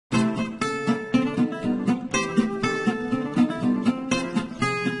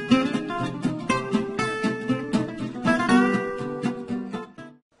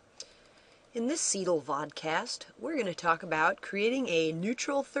this Seidel Vodcast, we're going to talk about creating a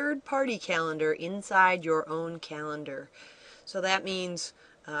neutral third-party calendar inside your own calendar. So that means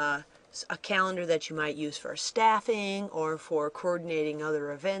a calendar that you might use for staffing or for coordinating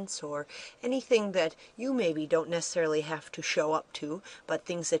other events or anything that you maybe don't necessarily have to show up to, but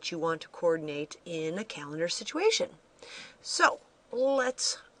things that you want to coordinate in a calendar situation. So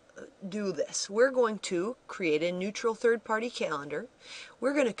let's do this. We're going to create a neutral third-party calendar.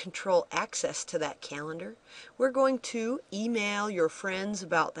 We're going to control access to that calendar. We're going to email your friends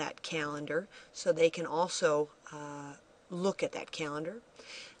about that calendar so they can also look at that calendar.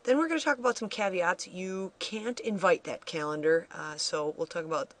 Then we're going to talk about some caveats. You can't invite that calendar, so we'll talk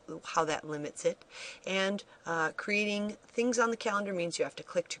about how that limits it. And creating things on the calendar means you have to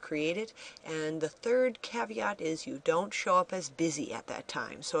click to create it. And the third caveat is you don't show up as busy at that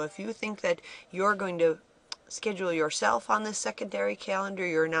time. So if you think that you're going to schedule yourself on this secondary calendar,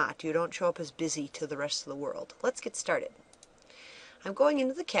 you're not. You don't show up as busy to the rest of the world. Let's get started. I'm going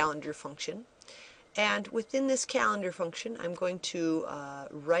into the calendar function. And within this calendar function, I'm going to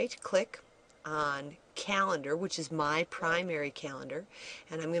right-click on Calendar, which is my primary calendar,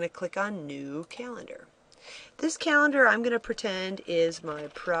 and I'm going to click on New Calendar. This calendar I'm going to pretend is my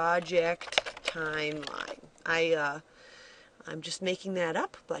project timeline. I'm just making that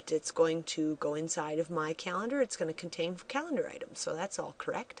up, but it's going to go inside of my calendar. It's going to contain calendar items, so that's all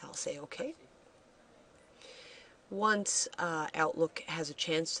correct. I'll say OK. Once Outlook has a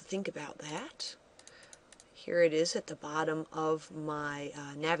chance to think about that, here it is at the bottom of my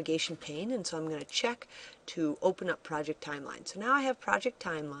navigation pane, and so I'm going to check to open up Project Timeline. So now I have Project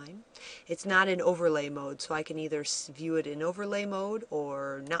Timeline. It's not in overlay mode, so I can either view it in overlay mode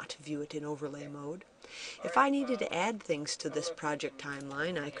or not view it in overlay mode. If I needed to add things to this Project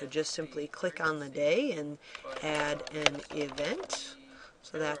Timeline, I could just simply click on the day and add an event.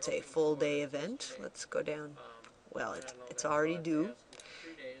 So that's a full day event. Let's go down. Well, it's already due.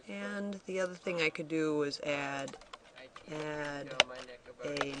 And the other thing I could do was add a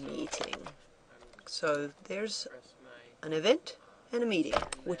meeting. So there's an event and a meeting,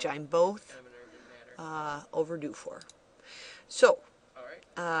 which I'm both overdue for. So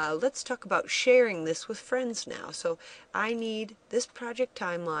let's talk about sharing this with friends now. So I need this project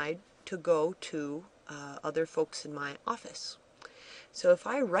timeline to go to other folks in my office. So if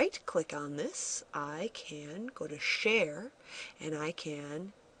I right-click on this, I can go to Share, and I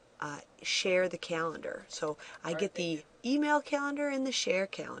can share the calendar. So I get the email calendar and the share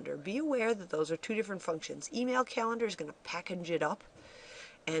calendar. Be aware that those are two different functions. Email calendar is going to package it up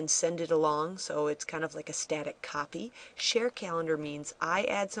and send it along, so it's kind of like a static copy. Share calendar means I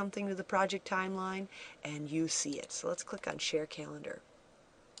add something to the project timeline and you see it. So let's click on Share Calendar.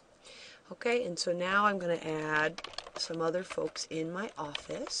 Okay, and so now I'm going to add some other folks in my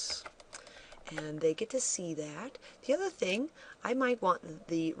office, and they get to see that. The other thing, I might want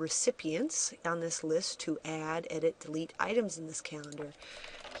the recipients on this list to add, edit, delete items in this calendar.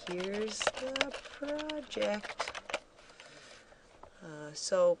 Here's the project.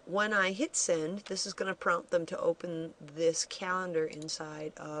 So when I hit send, this is going to prompt them to open this calendar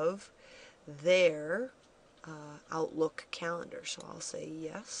inside of their Outlook calendar. So I'll say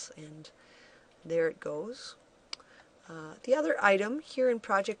yes, and there it goes. The other item here in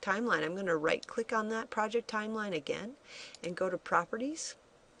Project Timeline, I'm going to right-click on that Project Timeline again and go to Properties.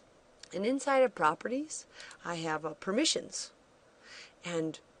 And inside of Properties, I have permissions.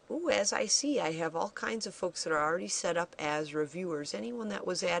 And as I see, I have all kinds of folks that are already set up as reviewers. Anyone that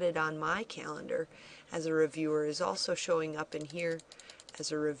was added on my calendar as a reviewer is also showing up in here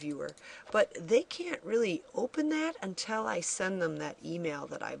as a reviewer. But they can't really open that until I send them that email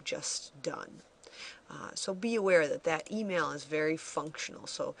that I've just done. So be aware that that email is very functional.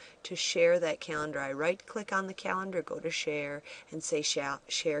 So to share that calendar, I right-click on the calendar, go to Share, and say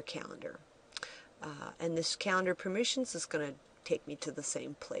Share Calendar. And this calendar permissions is going to take me to the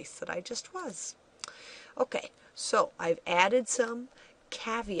same place that I just was. Okay, so I've added some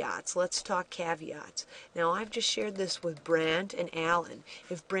caveats. Let's talk caveats. Now I've just shared this with Brant and Alan.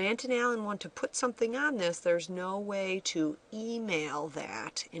 If Brant and Alan want to put something on this, there's no way to email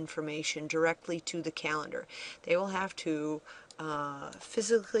that information directly to the calendar. They will have to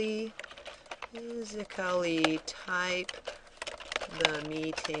physically type the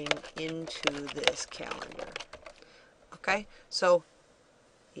meeting into this calendar. Okay, so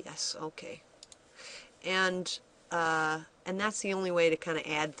yes, okay. And that's the only way to kind of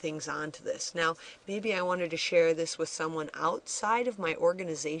add things onto this. Now, maybe I wanted to share this with someone outside of my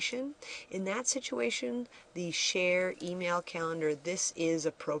organization. In that situation, the share email calendar, this is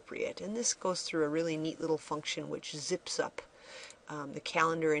appropriate. And this goes through a really neat little function which zips up the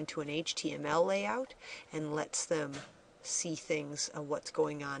calendar into an HTML layout and lets them see things of what's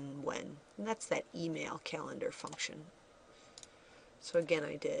going on when. And that's that email calendar function. So again,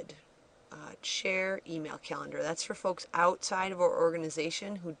 I did share email calendar. That's for folks outside of our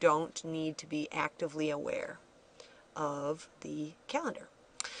organization who don't need to be actively aware of the calendar.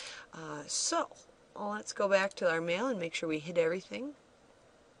 So let's go back to our mail and make sure we hit everything.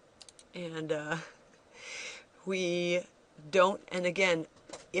 And we don't, and again,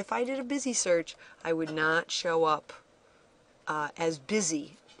 if I did a busy search, I would not show up as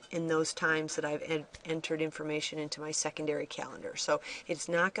busy in those times that I've entered information into my secondary calendar. So it's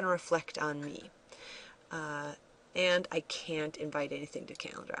not going to reflect on me. And I can't invite anything to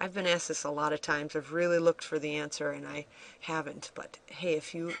calendar. I've been asked this a lot of times. I've really looked for the answer and I haven't. But hey,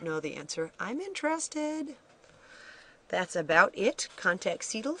 if you know the answer, I'm interested. That's about it. Contact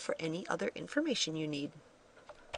CETL for any other information you need.